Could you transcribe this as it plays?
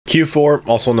Q4,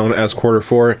 also known as quarter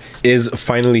 4, is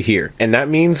finally here. And that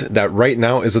means that right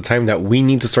now is the time that we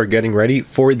need to start getting ready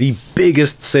for the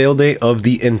biggest sale day of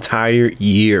the entire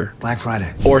year. Black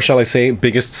Friday. Or shall I say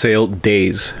biggest sale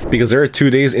days, because there are 2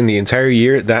 days in the entire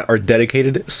year that are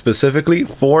dedicated specifically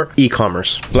for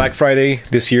e-commerce. Black Friday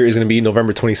this year is going to be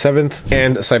November 27th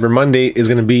and Cyber Monday is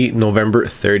going to be November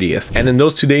 30th. And in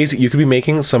those 2 days, you could be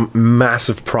making some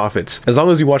massive profits as long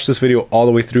as you watch this video all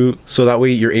the way through, so that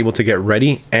way you're able to get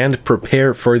ready and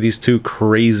prepare for these 2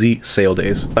 crazy sale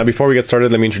days. Now, before we get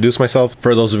started, let me introduce myself.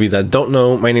 For those of you that don't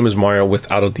know, my name is Mario with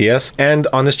AutoDS, and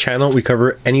on this channel, we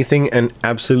cover anything and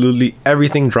absolutely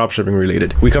everything dropshipping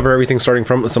related. We cover everything starting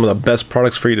from some of the best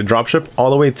products for you to dropship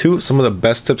all the way to some of the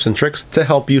best tips and tricks to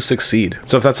help you succeed.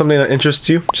 So if that's something that interests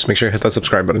you, just make sure you hit that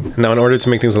subscribe button. Now, in order to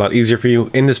make things a lot easier for you,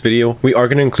 in this video, we are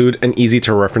going to include an easy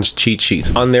to reference cheat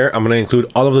sheet. On there, I'm going to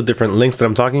include all of the different links that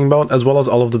I'm talking about, as well as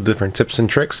all of the different tips and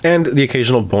tricks and the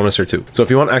occasional bonus or two. So if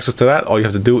you want access to that, all you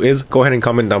have to do is go ahead and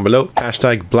comment down below,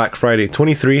 hashtag Black Friday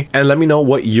 23, and let me know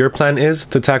what your plan is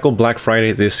to tackle Black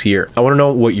Friday this year. I want to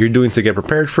know what you're doing to get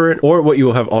prepared for it, or what you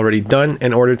will have already done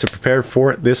in order to prepare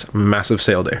for this massive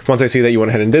sale day. Once I see that you went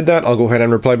ahead and did that, I'll go ahead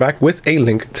and reply back with a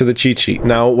link to the cheat sheet.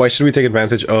 Now, why should we take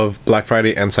advantage of Black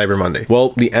Friday and Cyber Monday? Well,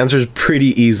 the answer is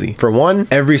pretty easy. For one,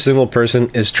 every single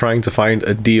person is trying to find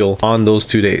a deal on those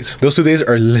 2 days. Those 2 days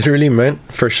are literally meant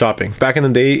for shopping. Back in the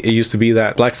day, it used to be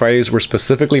that Black Fridays were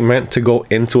specifically meant to go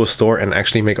into a store and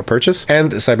actually make a purchase,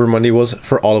 and Cyber Monday was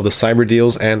for all of the cyber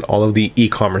deals and all of the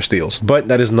e-commerce deals. But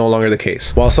that is no longer the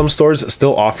case. While some stores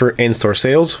still offer in-store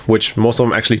sales, which most of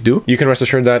them actually do, you can rest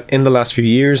assured that in the last few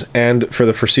years and for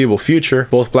the foreseeable future,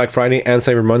 both Black Friday and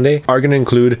Cyber Monday are going to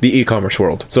include the e-commerce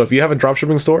world. So if you have a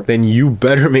dropshipping store, then you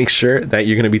better make sure that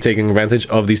you're going to be taking advantage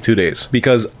of these 2 days,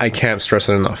 because I can't stress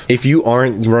it enough. If you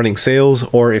aren't running sales,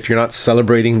 or if you're not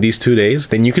celebrating these 2 days,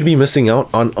 then you could be missing out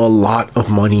on a lot of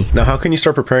money. Now, how can you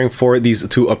start preparing for these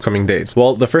 2 upcoming days?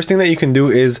 Well, the first thing that you can do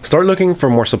is start looking for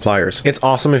more suppliers. It's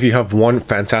awesome if you have one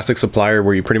fantastic supplier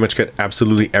where you pretty much get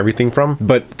absolutely everything from,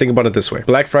 but think about it this way.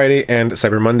 Black Friday and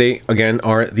Cyber Monday, again,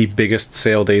 are the biggest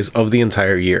sale days of the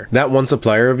entire year. That one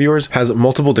supplier of yours has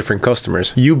multiple different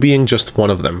customers, you being just one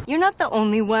of them. You're not the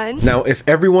only one. Now, if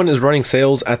everyone is running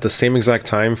sales at the same exact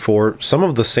time for some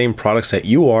of the same products that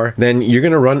you are, then you're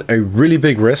going to run a really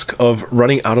big risk of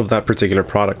running out of that particular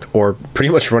product, or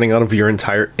pretty much running out of your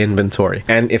entire inventory.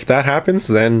 And if that happens,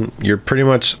 then you're pretty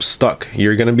much stuck.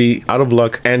 You're going to be out of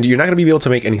luck, and you're not going to be able to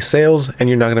make any sales, and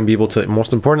you're not going to be able to,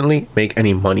 most importantly, make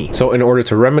any money. So in order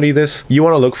to remedy this, you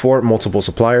want to look for multiple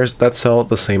suppliers that sell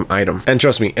the same item. And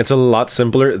trust me, it's a lot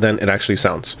simpler than it actually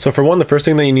sounds. So for one, the first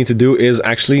thing that you need to do is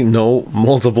actually know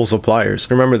multiple suppliers.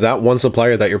 Remember that one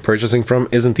supplier that you're purchasing from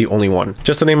isn't the only one.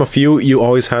 Just to name a few, you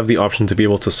always have the option to be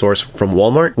able to source from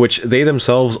Walmart, which they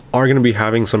themselves are going to be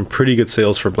having some pretty good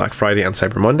sales for Black Friday and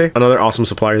Cyber Monday. Another awesome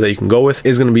supplier that you can go with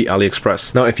is going to be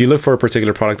AliExpress. Now, if you look for a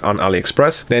particular product on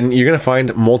AliExpress, then you're going to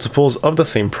find multiples of the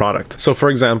same product. So for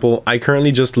example, I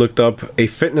currently just looked up a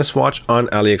fitness watch on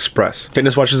AliExpress.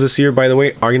 Fitness watches this year, by the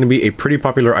way, are going to be a pretty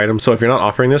popular item. So if you're not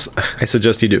offering this, I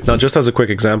suggest you do. Now, just as a quick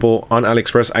example, on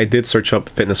AliExpress, I did search up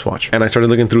fitness watch and I started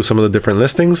looking through some of the different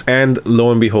listings, and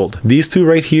lo and behold, these 2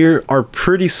 right here are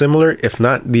pretty similar, if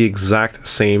not the exact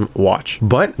same watch,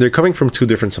 but they're coming from 2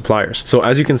 different suppliers. So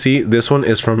as you can see, this one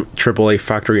is from AAA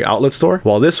Factory Outlet Store,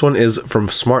 while this one is from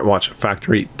Smartwatch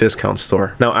Factory Discount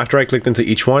Store. Now, after I clicked into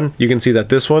each one, you can see that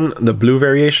this one, the blue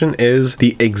variation, is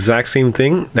the exact same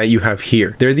thing that you have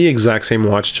here. They're the exact same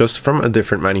watch, just from a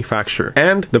different manufacturer,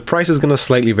 and the price is going to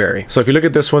slightly vary. So if you look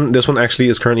at this one actually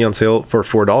is currently on sale for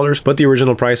 $4, but the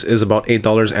original price is about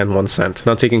 $8.01.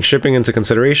 Now, taking shipping into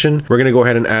consideration, we're going to go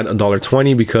ahead and add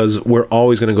 $1.20, because we're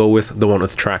always going to go with the one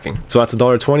with tracking. So that's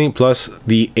 $1.20 plus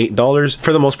the $8.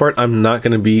 For the most part, I'm not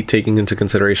going to be taking into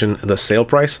consideration the sale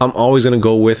price. I'm always going to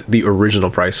go with the original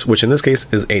price, which in this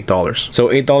case is $8. So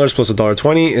 $8 plus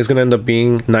 $1.20 is going to end up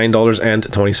being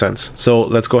 $9.20. So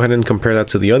let's go ahead and compare that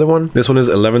to the other one. This one is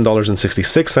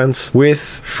 $11.66 with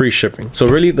free shipping. So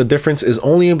really, the difference is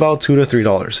only about $2 to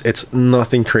 $3. It's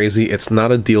nothing crazy. It's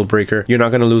not a deal breaker. You're not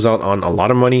going to lose out on a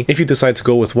lot of money if you decide to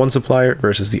go with one supplier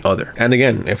versus the other. And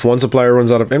again, if one supplier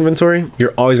runs out of inventory,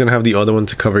 you're always going to have the other one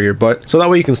to cover your butt, so that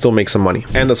way you can still make some money.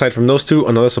 And aside from those 2,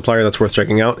 another supplier that's worth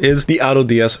checking out is the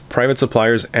AutoDS Private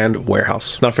Suppliers and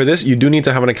Warehouse. Now, for this, you do need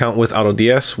to have an account with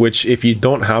AutoDS, which if you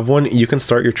don't have one, you can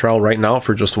start your trial right now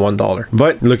for just $1.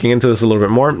 But looking into this a little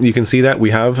bit more, you can see that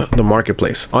we have the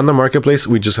marketplace. On the marketplace,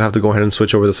 we just have to go ahead and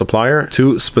switch over the supplier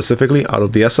to specifically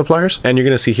AutoDS suppliers, and you're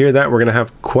going to see here that we're going to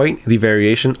have quite the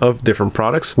variation of different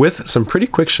products with some pretty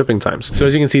quick shipping times. So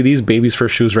as you can see, these babies for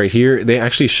shoes right here, they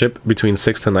actually ship between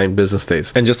 6 to 9 business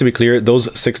days. And just to be clear, those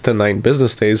 6 to 9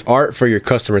 business days are for your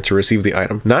customer to receive the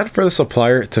item, not for the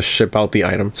supplier to ship out the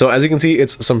item. So as you can see,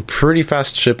 it's some pretty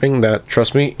fast shipping that,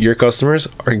 trust me, your customers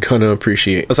are gonna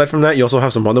appreciate. Aside from that, you also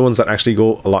have some other ones that actually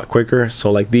go a lot quicker.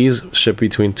 So like these ship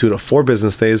between 2 to 4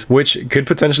 business days, which could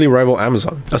potentially rival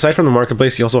Amazon. Aside from the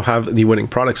marketplace, you also have the winning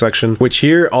product section, which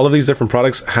here, all of these different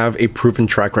products have a proven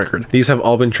track record. These have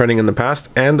all been trending in the past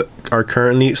and are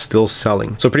currently still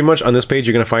selling. So pretty much on this page,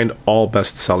 you're gonna find all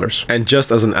best sellers. And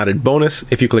just as an added bonus,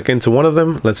 if you click into one of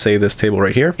them, let's say this table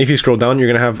right here, if you scroll down, you're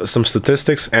gonna have some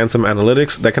statistics and some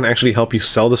analytics that can actually help you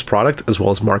sell this product as well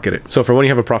as market it. So for one, you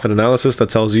have a profit analysis that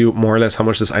tells you more or less how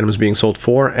much this item is being sold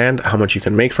for and how much you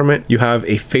can make from it. You have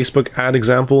a Facebook ad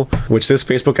example, which this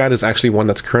Facebook ad is actually one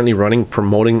that's currently running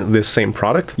promoting this same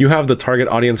product. You have the target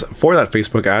audience for that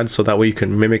Facebook ad, so that way you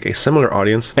can mimic a similar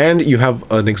audience. And you have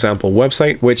an example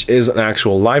website, which is an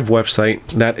actual live website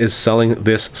that is selling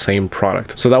this same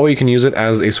product. So that way you can use it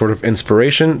as a sort of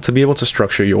inspiration to be able to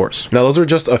structure yours. Now, those are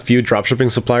just a few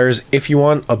dropshipping suppliers. If you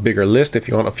want a bigger list, if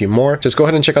you want a few more, just go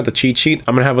ahead and check out the cheat sheet.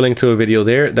 I'm gonna have a link to a video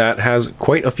there that has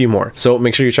quite a few more. So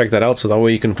make sure you check that out, so that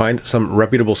way you can find some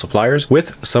reputable suppliers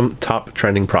with some top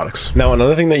trending products. Now,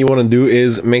 another thing that you want to do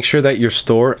is make sure that your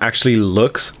store actually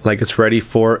looks like it's ready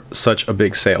for such a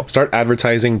big sale. Start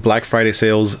advertising Black Friday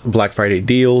sales, Black Friday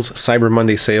deals, Cyber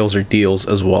Monday sales or deals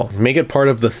as well. Make it part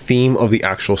of the theme of the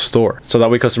actual store, so that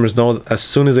way customers know as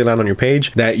soon as they land on your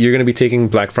page that you're going to be taking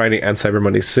Black Friday and Cyber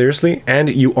Monday seriously, and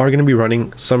you are going to be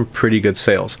running some pretty good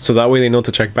sales. So that way they know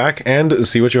to check back and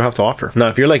see what you have to offer. Now,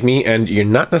 if you're like me and you're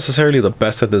not necessarily the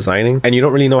best at designing and you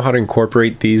don't really know how to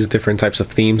incorporate these different types of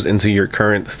themes into your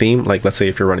current theme, like let's say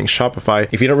if you're running Shopify,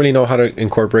 if you don't really know how to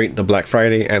incorporate the Black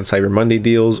Friday and Cyber Monday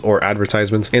deals or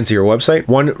advertisements into your website,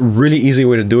 one really easy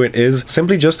way to do it is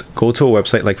simply just go to a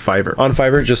website like Fiverr. On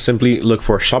Fiverr, just simply look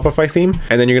for Shopify theme,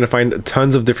 and then you're going to find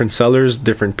tons of different sellers,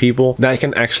 different people that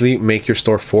can actually make your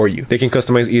store for you. They can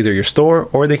customize either your store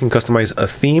or they can customize a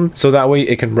theme, so that way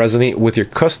it can resonate with your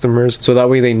customers, so that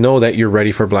way they know that you're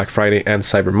ready for Black Friday and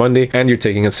Cyber Monday and you're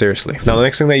taking it seriously. Now, the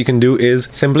next thing that you can do is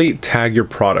simply tag your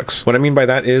products. What I mean by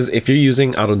that is if you're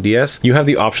using AutoDS, you have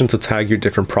the option to tag your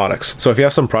different products. So if you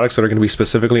have some products that are going to be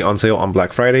specifically on sale on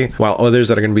Black Friday, while others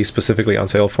that are going to be specifically on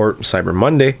sale for Cyber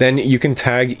Monday, then you can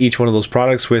tag each one of those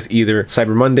products with either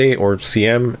Cyber Monday or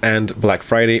CM and Black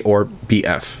Friday or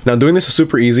BF. Now, doing this is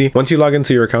super easy. Once you log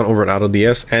into your account over at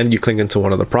AutoDS and you click into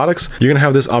one of the products, you're going to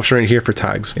have this option right here for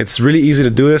tags. It's really easy to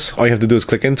do this. All you have to do is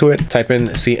click into it, type in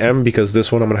CM because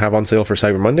this one I'm going to have on sale for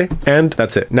Cyber Monday, and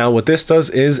that's it. Now, what this does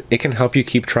is it can help you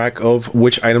keep track of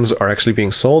which items are actually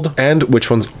being sold and which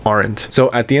ones aren't.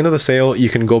 So at the end of the sale, you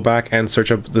can go back and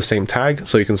search up the same tag.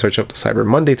 So you can search up the Cyber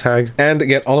Monday tag and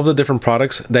get all of the different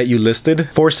products that you listed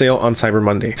for sale on Cyber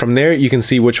Monday. From there, you can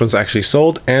see which ones actually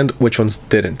sold and which ones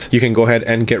didn't. You can go ahead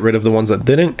and get rid of the ones that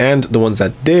didn't, and the ones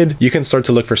that did, you can start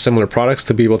to look for similar products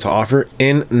to be able to offer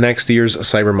in next year's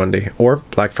Cyber Monday or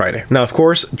Black Friday. Now, of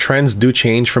course, trends do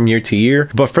change from year to year,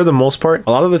 but for the most part,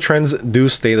 a lot of the trends do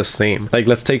stay the same. Like,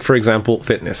 let's take, for example,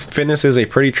 fitness. Fitness is a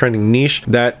pretty trending niche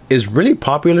that is really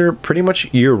popular pretty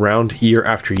much year round, year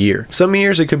after year. Some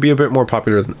years it could be a bit more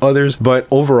popular than others, but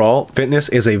overall, fitness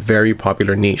is a very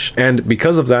popular niche. And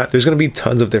because of that, there's going to be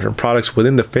tons of different products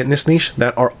within the fitness niche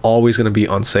that are always going to be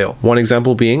on sale. One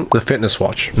example being the fitness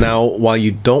watch. Now, while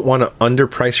you don't want to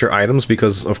underprice your items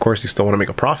because of course you still want to make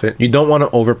a profit, you don't want to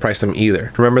overprice them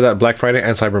either. Remember that Black Friday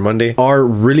and Cyber Monday are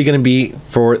really going to be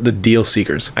for the deal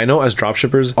seekers. I know as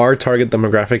dropshippers, our target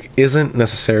demographic isn't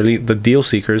necessarily the deal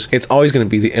seekers. It's always going to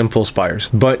be the impulse buyers.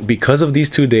 But because of these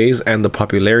 2 days and the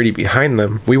popularity behind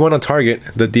them, we want to target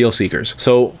the deal seekers.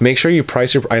 So make sure you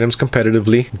price your items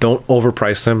competitively. Don't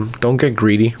overprice them. Don't get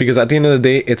greedy, because at the end of the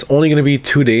day, it's only going to be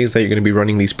 2 days that you're going to be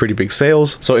running these pretty big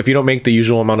sales. So if you don't make the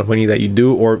usual amount of money that you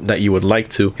do or that you would like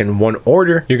to in one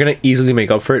order, you're going to easily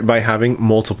make up for it by having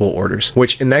multiple orders,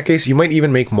 which in that case, you might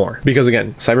even make more. Because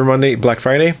again, Cyber Monday, Black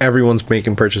Friday, everyone's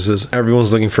making purchases.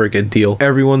 Everyone's looking for a good deal.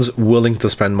 Everyone's willing to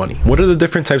spend money. What are the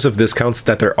different types of discounts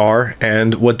that there are,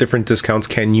 and what different discounts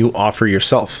can you offer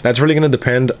yourself? That's really going to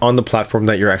depend on the platform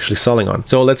that you're actually selling on.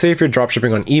 So let's say if you're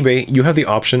dropshipping on eBay, you have the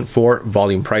option for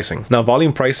volume pricing. Now,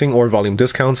 volume pricing or volume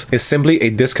discounts is simply a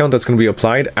discount that's going to be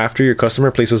applied after your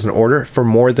customer places an order for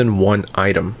more than one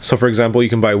item. So for example, you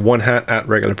can buy one hat at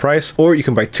regular price, or you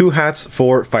can buy 2 hats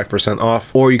for 5%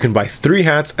 off, or you can buy 3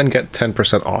 hats and get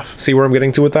 10% off. See where I'm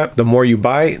getting to with that? The more you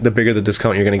buy, the bigger the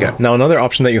discount you're going to get. Now, another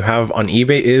option that you have on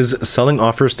eBay is selling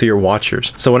offers to your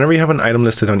watchers. So whenever you have an item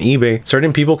listed on eBay,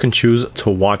 certain people can choose to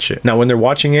watch it. Now, when they're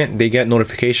watching it, they get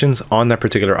notifications on that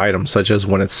particular item, such as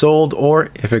when it's sold or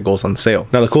if it goes on sale.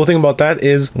 Now, the cool thing about that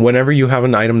is whenever you have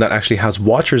an item that actually has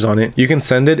watchers on it, you can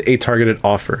send extended a targeted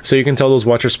offer. So you can tell those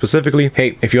watchers specifically,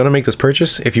 hey, if you want to make this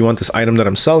purchase, if you want this item that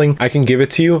I'm selling, I can give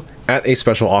it to you at a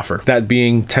special offer. That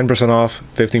being 10% off,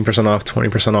 15% off,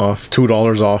 20% off,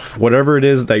 $2 off, whatever it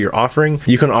is that you're offering,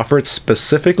 you can offer it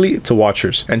specifically to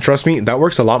watchers. And trust me, that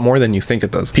works a lot more than you think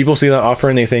it does. People see that offer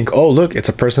and they think, oh, look, it's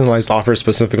a personalized offer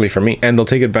specifically for me. And they'll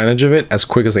take advantage of it as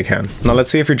quick as they can. Now,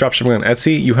 let's say if you're dropshipping on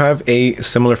Etsy, you have a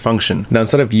similar function. Now,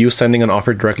 instead of you sending an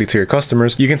offer directly to your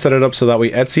customers, you can set it up so that way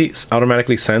Etsy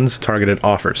automatically sends targeted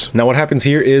offers. Now, what happens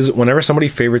here is whenever somebody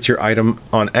favorites your item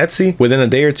on Etsy, within a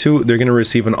day or two, they're going to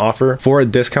receive an offer for a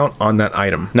discount on that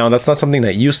item. Now, that's not something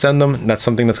that you send them. That's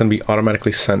something that's going to be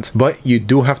automatically sent, but you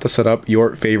do have to set up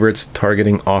your favorites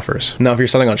targeting offers. Now, if you're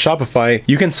selling on Shopify,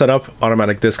 you can set up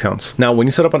automatic discounts. Now, when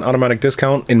you set up an automatic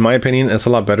discount, in my opinion, it's a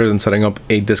lot better than setting up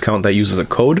a discount that uses a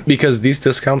code, because these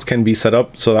discounts can be set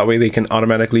up so that way they can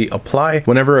automatically apply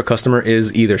whenever a customer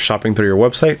is either shopping through your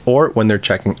website or when they're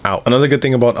checking out. Another good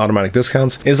thing about automatic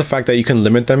discounts is the fact that you can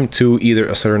limit them to either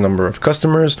a certain number of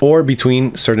customers or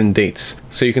between certain dates.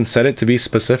 So you can set it to be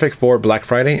specific for Black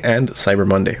Friday and Cyber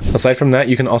Monday. Aside from that,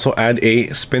 you can also add a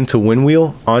spin to win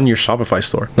wheel on your Shopify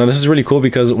store. Now, this is really cool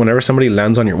because whenever somebody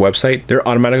lands on your website, they're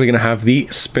automatically going to have the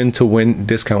spin to win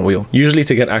discount wheel. Usually,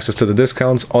 to get access to the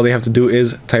discounts, all they have to do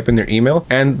is type in their email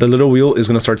and the little wheel is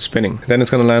going to start spinning. Then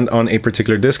it's going to land on a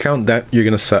particular discount that you're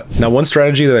going to set. Now, one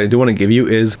strategy that I do want to give you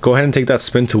is go ahead and take that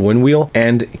spin to win wheel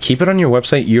and keep it on your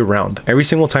website year round. Every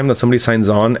single time that somebody signs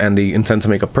on and they intend to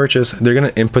make a purchase, they're going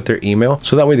to input their email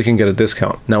so that way they can get a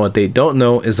discount. Now, what they don't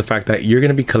know is the fact that you're going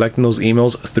to be collecting those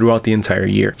emails throughout the entire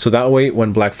year. So that way,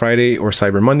 when Black Friday or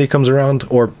Cyber Monday comes around,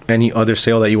 or any other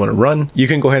sale that you want to run, you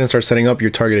can go ahead and start setting up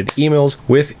your targeted emails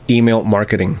with email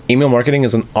marketing. Email marketing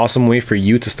is an awesome way for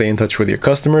you to stay in touch with your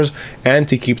customers and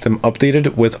to keep them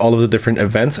updated with all of the different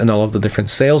events and all of the different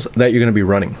sales that you're going to be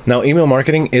running. Now, email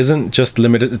marketing isn't just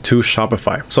limited to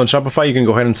Shopify. So on Shopify, you can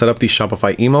go ahead and set up the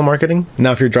Shopify email marketing.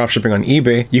 Now, if you're dropshipping on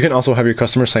eBay, you can also have your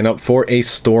customers sign up for a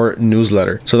store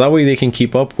newsletter. So that way they can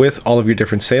keep up with all of your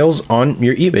different sales on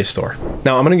your eBay store.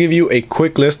 Now, I'm going to give you a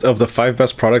quick list of the 5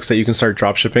 best products that you can start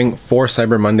dropshipping for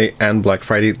Cyber Monday and Black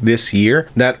Friday this year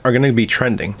that are going to be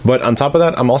trending. But on top of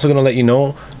that, I'm also going to let you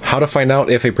know how to find out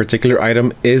if a particular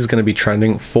item is going to be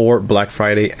trending for Black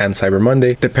Friday and Cyber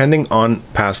Monday, depending on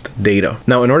past data.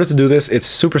 Now, in order to do this, it's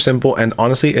super simple. And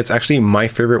honestly, it's actually my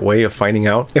favorite way of finding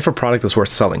out if a product is worth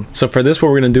selling. So for this, what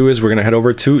we're going to do is we're going to head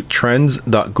over to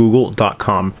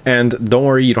trends.google.com. And don't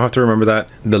worry, you don't have to remember that.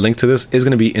 The link to this is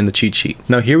going to be in the cheat sheet.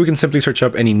 Now, here we can simply search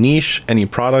up any niche, any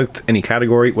product, any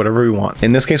category, whatever we want.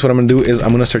 In this case, what I'm going to do is I'm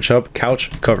going to search up couch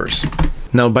covers.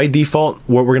 Now, by default,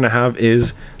 what we're going to have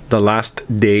is the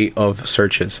last day of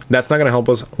searches. That's not going to help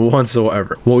us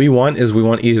whatsoever. What we want is we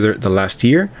want either the last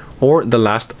year or the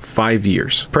last 5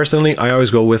 years. Personally, I always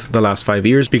go with the last 5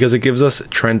 years because it gives us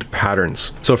trend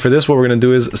patterns. So for this, what we're going to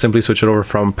do is simply switch it over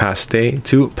from past day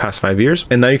to past 5 years.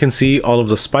 And now you can see all of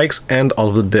the spikes and all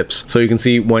of the dips. So you can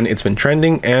see when it's been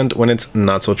trending and when it's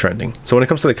not so trending. So when it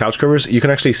comes to the couch covers, you can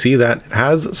actually see that it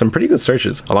has some pretty good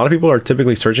searches. A lot of people are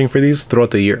typically searching for these throughout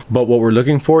the year. But what we're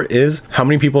looking for is how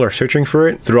many people are searching for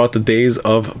it throughout the days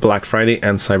of Black Friday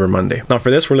and Cyber Monday. Now for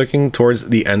this, we're looking towards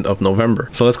the end of November.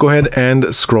 So let's go ahead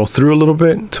and scroll through a little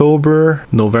bit. October,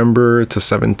 November to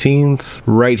 17th,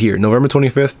 right here, November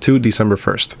 25th to December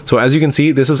 1st. So as you can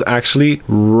see, this is actually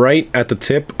right at the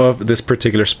tip of this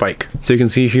particular spike. So you can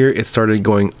see here, it started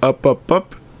going up, up,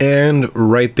 up, and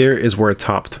right there is where it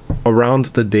topped around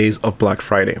the days of Black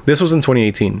Friday. This was in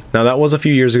 2018. Now that was a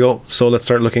few years ago, so let's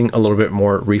start looking a little bit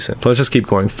more recent. So let's just keep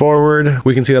going forward.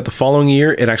 We can see that the following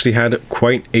year, it actually had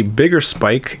quite a bigger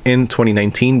spike in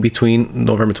 2019 between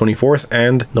November 24th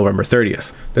and November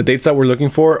 30th. The dates that we're looking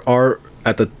for are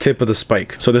at the tip of the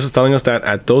spike. So this is telling us that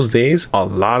at those days, a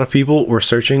lot of people were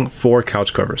searching for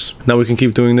couch covers. Now we can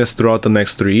keep doing this throughout the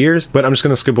next 3 years, but I'm just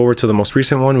going to skip over to the most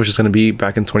recent one, which is going to be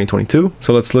back in 2022.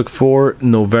 So let's look for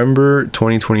November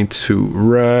 2022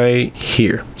 right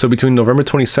here. So between November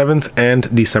 27th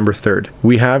and December 3rd,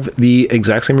 we have the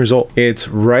exact same result. It's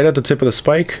right at the tip of the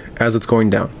spike as it's going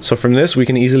down. So from this, we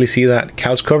can easily see that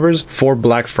couch covers for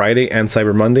Black Friday and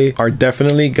Cyber Monday are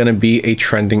definitely going to be a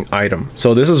trending item.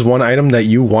 So this is one item that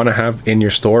you want to have in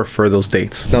your store for those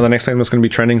dates. Now, the next item that's going to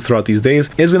be trending throughout these days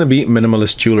is going to be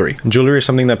minimalist jewelry. Jewelry is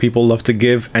something that people love to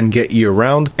give and get year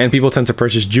round, and people tend to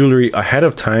purchase jewelry ahead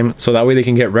of time so that way they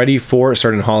can get ready for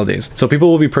certain holidays. So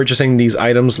people will be purchasing these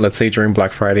items, let's say during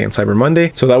Black Friday and Cyber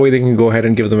Monday, so that way they can go ahead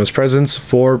and give them as presents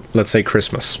for, let's say,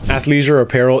 Christmas. Athleisure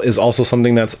apparel is also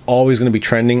something that's always going to be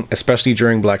trending, especially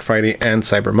during Black Friday and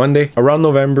Cyber Monday. Around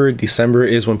November, December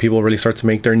is when people really start to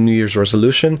make their New Year's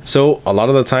resolution. So a lot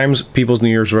of the times, people's New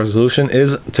Year's resolution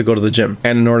is to go to the gym.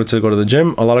 And in order to go to the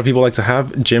gym, a lot of people like to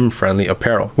have gym-friendly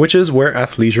apparel, which is where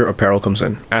athleisure apparel comes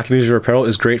in. Athleisure apparel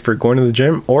is great for going to the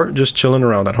gym or just chilling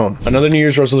around at home. Another New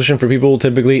Year's resolution for people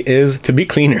typically is to be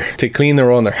cleaner, to clean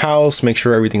around their house, make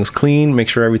sure everything's clean, make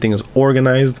sure everything is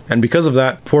organized. And because of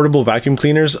that, portable vacuum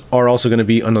cleaners are also going to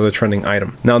be another trending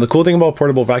item. Now, the cool thing about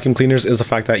portable vacuum cleaners is the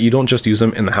fact that you don't just use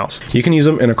them in the house. You can use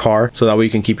them in a car, so that way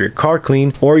you can keep your car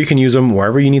clean, or you can use them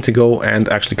wherever you need to go and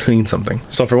actually clean something.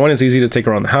 So for one, it's easy to take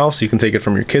around the house. You can take it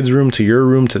from your kids' room to your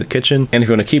room to the kitchen. And if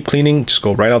you want to keep cleaning, just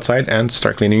go right outside and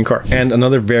start cleaning your car. And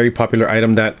another very popular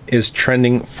item that is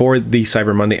trending for the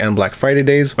Cyber Monday and Black Friday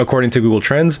days, according to Google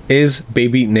Trends, is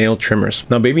baby nail trimmers.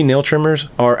 Now, baby nail trimmers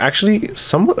are actually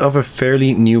somewhat of a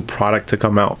fairly new product to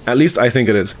come out. At least I think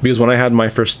it is, because when I had my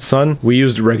first son, we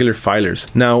used regular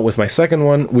filers. Now, with my second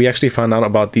one, we actually found out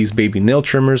about these baby nail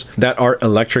trimmers that are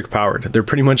electric powered. They're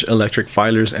pretty much electric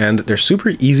filers and they're super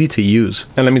easy to use.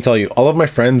 And let me tell you, all of my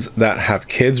friends that have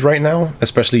kids right now,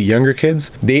 especially younger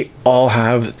kids, they all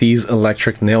have these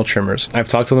electric nail trimmers. I've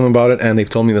talked to them about it and they've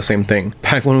told me the same thing.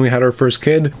 Back when we had our first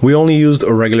kid, we only used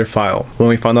a regular file. When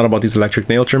we found out about these electric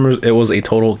nail trimmers, it was a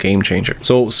total game changer.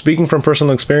 So speaking from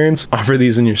personal experience, offer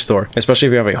these in your store, especially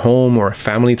if you have a home or a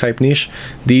family type niche.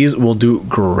 These will do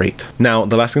great. Now,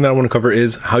 the last thing that I want to cover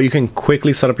is how you can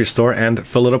quickly set up your store and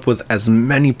fill it up with as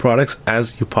many products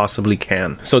as you possibly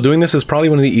can. So doing this is probably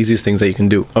one of the easiest things that you can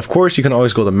do. Of course, you can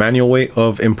always go the manual way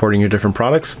of importing your different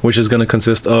products, which is going to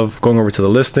consist of going over to the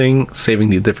listing, saving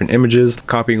the different images,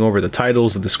 copying over the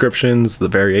titles, the descriptions, the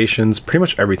variations, pretty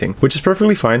much everything, which is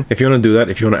perfectly fine. If you want to do that,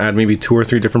 if you want to add maybe 2 or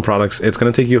 3 different products, it's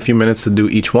going to take you a few minutes to do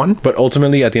each one, but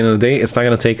ultimately at the end of the day, it's not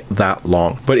going to take that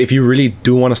long. But if you really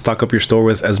do want to stock up your store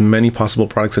with as many possible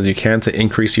products as you can to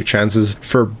increase your chances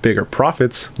for bigger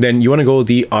profits, then you want to go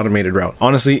the automated route.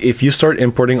 Honestly, if you start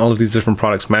importing all of these different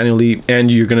products manually and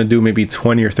you're going to do maybe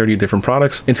 20 or 30 different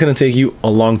products, it's going to take you a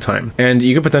long time. And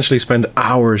you could potentially spend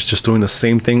hours just doing the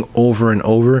same thing over and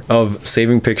over of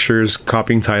saving pictures,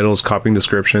 copying titles, copying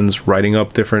descriptions, writing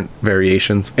up different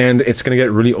variations. And it's going to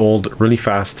get really old really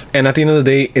fast. And at the end of the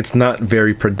day, it's not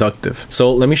very productive.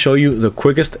 So let me show you the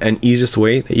quickest and easiest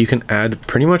way that you can add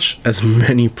pretty much as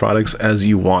many products as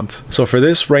you want. So for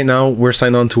this, right now, we're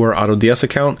signed on to our AutoDS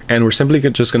account and we're simply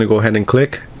just going to go ahead and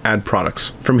click add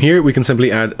products. From here, we can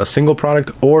simply add a single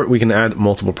product or we can add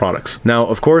multiple products. Now,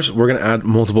 of course, we're going to add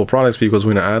multiple products because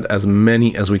we're going to add as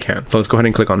many as we can. So let's go ahead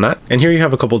and click on that. And here you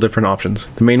have a couple different options.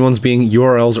 The main ones being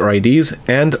URLs or IDs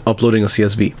and uploading a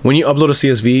CSV. When you upload a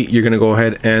CSV, you're going to go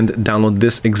ahead and download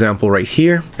this example right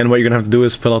here. And what you're going to have to do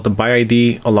is fill out the buy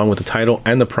ID along with the title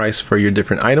and the price for your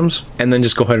different items, and then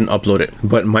just go ahead and upload it.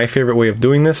 But my favorite way of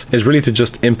doing this is really to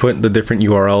just input the different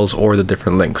URLs or the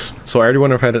different links. So I already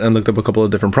went ahead and looked up a couple of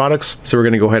different products. So we're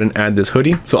going to go ahead and add this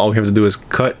hoodie. So all we have to do is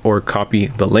cut or copy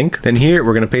the link. Then here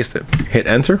we're going to paste it, hit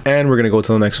enter, and we're going to go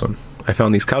to the next one. I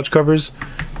found these couch covers.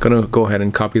 Gonna go ahead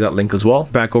and copy that link as well.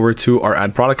 Back over to our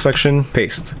add product section,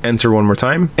 paste, enter one more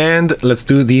time, and let's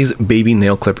do these baby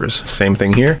nail clippers. Same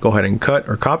thing here. Go ahead and cut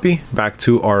or copy, back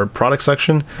to our product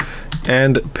section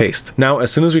and paste. Now,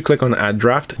 as soon as we click on add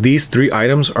draft, these 3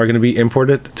 items are going to be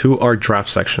imported to our draft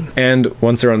section. And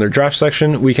once they're on their draft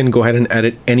section, we can go ahead and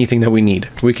edit anything that we need.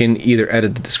 We can either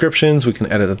edit the descriptions, we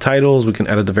can edit the titles, we can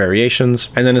edit the variations.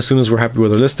 And then as soon as we're happy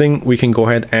with our listing, we can go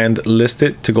ahead and list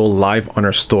it to go live on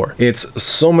our store. It's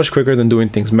so much quicker than doing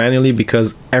things manually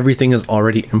because everything is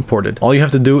already imported. All you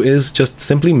have to do is just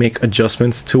simply make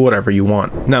adjustments to whatever you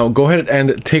want. Now, go ahead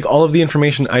and take all of the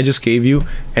information I just gave you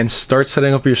and start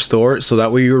setting up your store so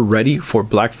that way you're ready for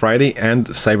Black Friday and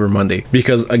Cyber Monday.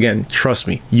 Because again, trust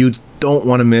me, you don't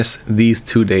want to miss these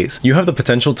 2 days. You have the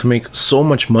potential to make so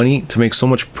much money, to make so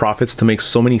much profits, to make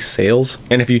so many sales.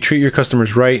 And if you treat your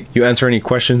customers right, you answer any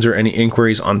questions or any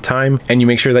inquiries on time, and you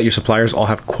make sure that your suppliers all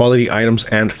have quality items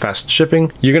and fast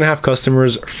shipping, you're going to have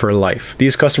customers for life.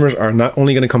 These customers are not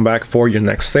only going to come back for your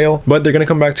next sale, but they're going to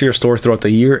come back to your store throughout the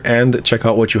year and check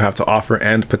out what you have to offer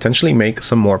and potentially make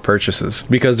some more purchases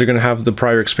because they're going to have the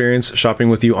prior experience shopping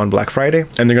with you on Black Friday,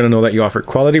 and they're going to know that you offer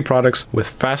quality products with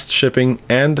fast shipping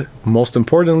and, most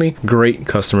importantly, great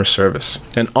customer service.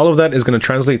 And all of that is going to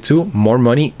translate to more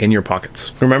money in your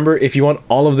pockets. Remember, if you want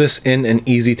all of this in an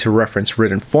easy to reference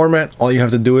written format, all you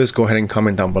have to do is go ahead and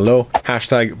comment down below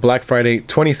hashtag Black Friday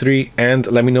 23 and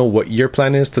let me know what your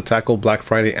plan is to tackle Black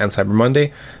Friday and Cyber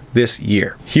Monday this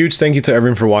year. Huge thank you to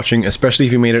everyone for watching, especially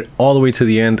if you made it all the way to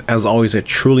the end. As always, it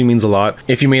truly means a lot.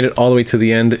 If you made it all the way to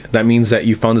the end, that means that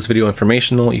you found this video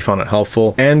informational, you found it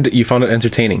helpful, and you found it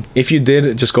entertaining. If you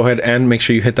did, just go ahead and make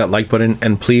sure you hit that like button,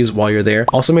 and please, while you're there,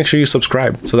 also make sure you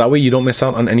subscribe so that way you don't miss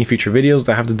out on any future videos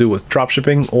that have to do with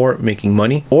dropshipping or making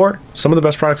money or some of the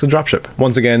best products to dropship.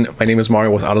 Once again, my name is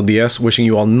Mario with AutoDS, wishing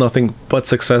you all nothing but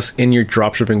success in your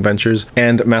dropshipping ventures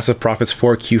and massive profits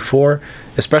for Q4,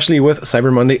 especially with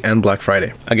Cyber Monday and Black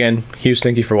Friday. Again, huge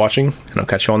thank you for watching, and I'll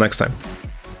catch you all next time.